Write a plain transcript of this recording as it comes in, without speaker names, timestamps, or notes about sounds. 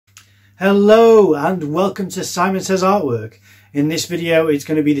Hello and welcome to Simon Says Artwork. In this video it's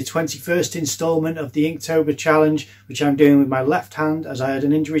going to be the 21st instalment of the Inktober challenge, which I'm doing with my left hand as I had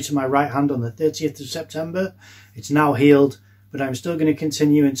an injury to my right hand on the 30th of September. It's now healed, but I'm still going to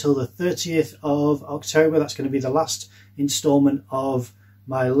continue until the 30th of October. That's going to be the last instalment of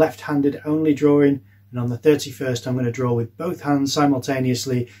my left-handed only drawing, and on the 31st I'm going to draw with both hands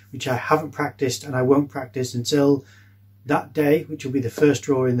simultaneously, which I haven't practiced and I won't practice until that day, which will be the first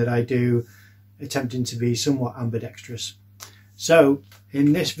drawing that I do attempting to be somewhat ambidextrous. So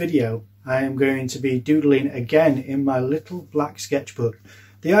in this video I am going to be doodling again in my little black sketchbook.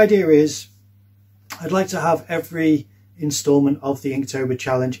 The idea is I'd like to have every instalment of the Inktober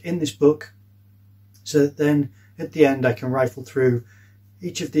challenge in this book, so that then at the end I can rifle through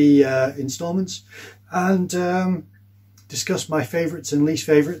each of the instalments and discuss my favourites and least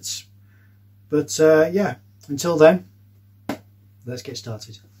favourites. But yeah, until then, let's get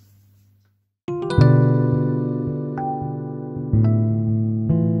started.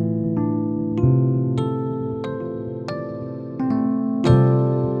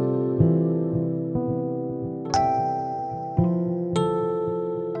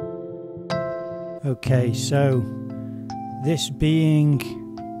 Okay, so this being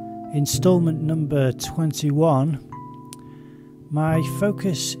installment number 21, my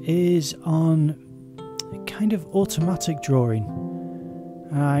focus is on kind of automatic drawing.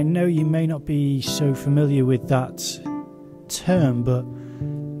 I know you may not be so familiar with that term, but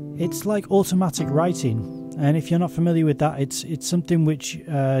it's like automatic writing. And if you're not familiar with that, it's something which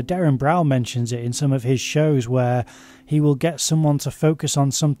Darren Brown mentions it in some of his shows, where he will get someone to focus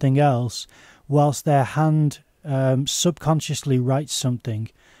on something else whilst their hand subconsciously writes something,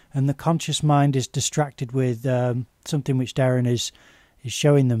 and the conscious mind is distracted with something which Darren is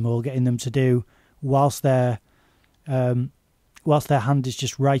showing them or getting them to do, whilst their hand is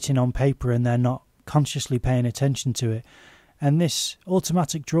just writing on paper and they're not consciously paying attention to it. And this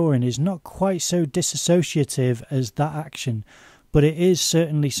automatic drawing is not quite so disassociative as that action, but it is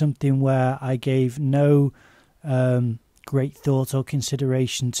certainly something where I gave no great thought or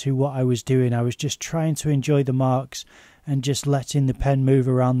consideration to what I was doing. I was just trying to enjoy the marks and just letting the pen move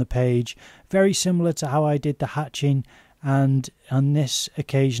around the page, very similar to how I did the hatching. And on this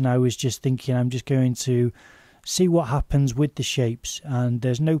occasion I was just thinking, I'm just going to see what happens with the shapes, and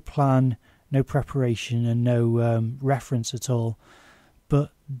there's no plan, no preparation, and no reference at all.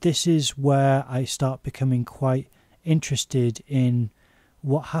 But this is where I start becoming quite interested in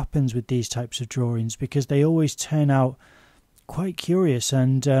what happens with these types of drawings, because they always turn out quite curious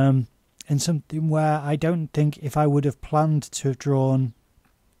and something where I don't think, if I would have planned to have drawn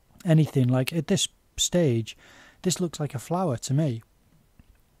anything like at this stage, this looks like a flower to me.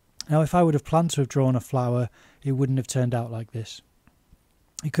 Now, if I would have planned to have drawn a flower, it wouldn't have turned out like this.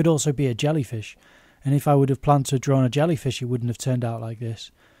 It could also be a jellyfish, and if I would have planned to have drawn a jellyfish, it wouldn't have turned out like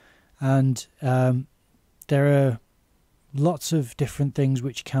this. And there are lots of different things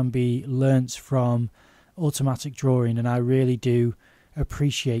which can be learnt from automatic drawing, and I really do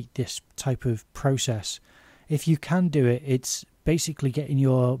appreciate this type of process. If you can do it, it's basically getting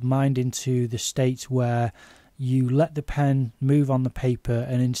your mind into the state where you let the pen move on the paper,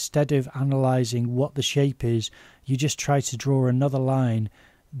 and instead of analysing what the shape is, you just try to draw another line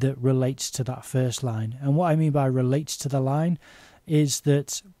that relates to that first line. And what I mean by relates to the line is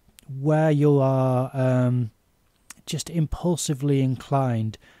that where you are just impulsively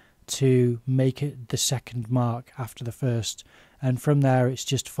inclined to make it the second mark after the first, and from there it's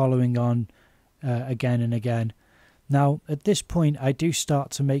just following on again and again. Now at this point I do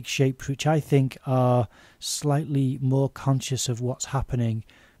start to make shapes which I think are slightly more conscious of what's happening,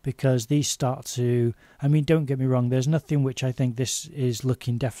 because these start to, I mean, don't get me wrong, there's nothing which I think this is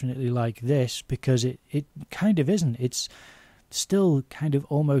looking definitely like this, because it kind of isn't. It's still kind of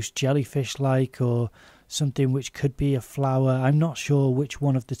almost jellyfish-like, or something which could be a flower. I'm not sure which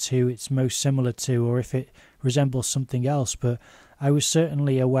one of the two it's most similar to, or if it resembles something else, but I was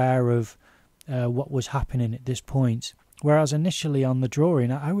certainly aware of what was happening at this point. Whereas initially on the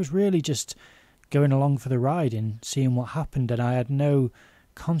drawing, I was really just going along for the ride and seeing what happened, and I had no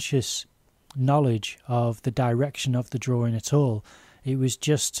conscious knowledge of the direction of the drawing at all. It was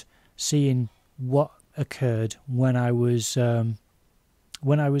just seeing what occurred when I was in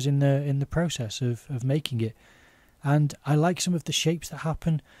the process of making it. And I like some of the shapes that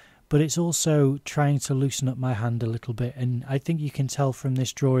happen, but it's also trying to loosen up my hand a little bit, and I think you can tell from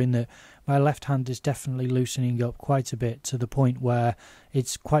this drawing that my left hand is definitely loosening up quite a bit, to the point where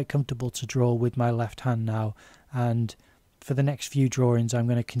it's quite comfortable to draw with my left hand now. And for the next few drawings I'm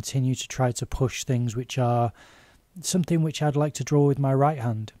going to continue to try to push things which are something which I'd like to draw with my right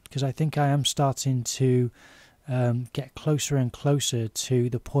hand, because I think I am starting to get closer and closer to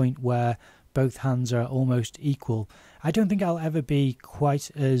the point where both hands are almost equal. I don't think I'll ever be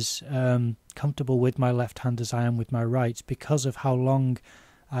quite as comfortable with my left hand as I am with my right, because of how long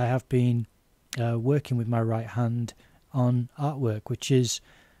I have been working with my right hand on artwork, which is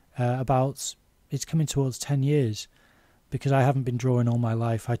it's coming towards 10 years, because I haven't been drawing all my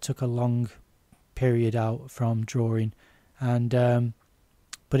life. I took a long period out from drawing, and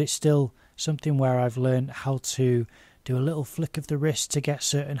but it's still something where I've learned how to do a little flick of the wrist to get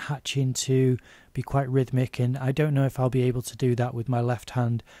certain hatching to be quite rhythmic, and I don't know if I'll be able to do that with my left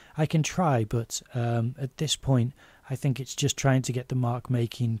hand. I can try, but at this point I think it's just trying to get the mark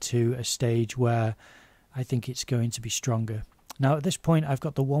making to a stage where I think it's going to be stronger. Now at this point I've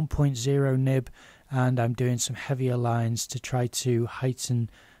got the 1.0 nib, and I'm doing some heavier lines to try to heighten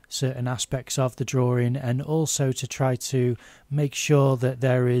certain aspects of the drawing, and also to try to make sure that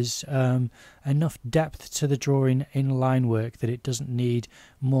there is enough depth to the drawing in line work that it doesn't need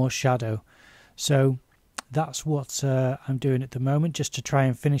more shadow. So that's what I'm doing at the moment, just to try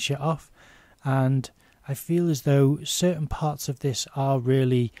and finish it off. And I feel as though certain parts of this are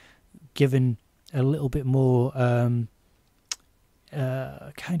really given a little bit more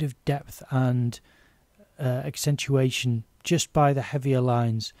kind of depth and accentuation just by the heavier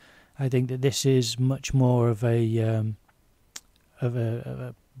lines. I think that this is much more of a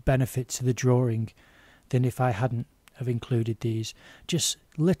benefit to the drawing than if I hadn't have included these. Just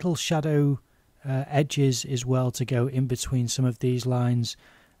little shadow edges as well to go in between some of these lines.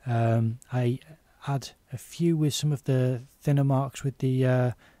 I add a few with some of the thinner marks with the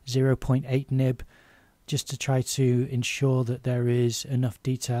 0.8 nib, just to try to ensure that there is enough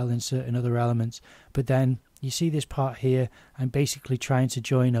detail in certain other elements. But then you see this part here, I'm basically trying to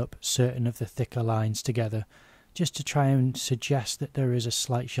join up certain of the thicker lines together, just to try and suggest that there is a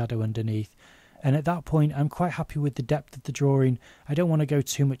slight shadow underneath. And at that point I'm quite happy with the depth of the drawing. I don't want to go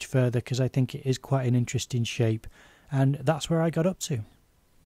too much further because I think it is quite an interesting shape, and that's where I got up to.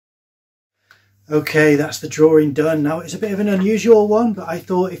 Okay, that's the drawing done. Now it's a bit of an unusual one, but I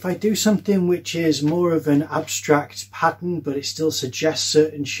thought if I do something which is more of an abstract pattern but it still suggests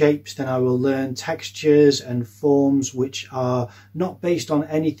certain shapes, then I will learn textures and forms which are not based on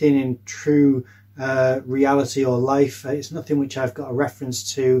anything in true reality or life. It's nothing which I've got a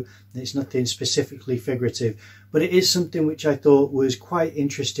reference to, it's nothing specifically figurative, but it is something which I thought was quite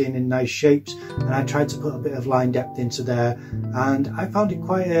interesting in nice shapes, and I tried to put a bit of line depth into there, and I found it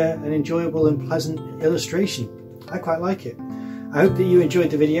quite an enjoyable and pleasant illustration. I quite like it. I hope that you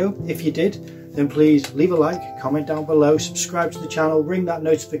enjoyed the video. If you did, then please leave a like, comment down below, subscribe to the channel, ring that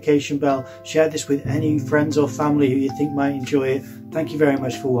notification bell, share this with any friends or family who you think might enjoy it. Thank you very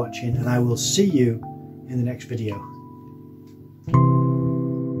much for watching, and I will see you in the next video.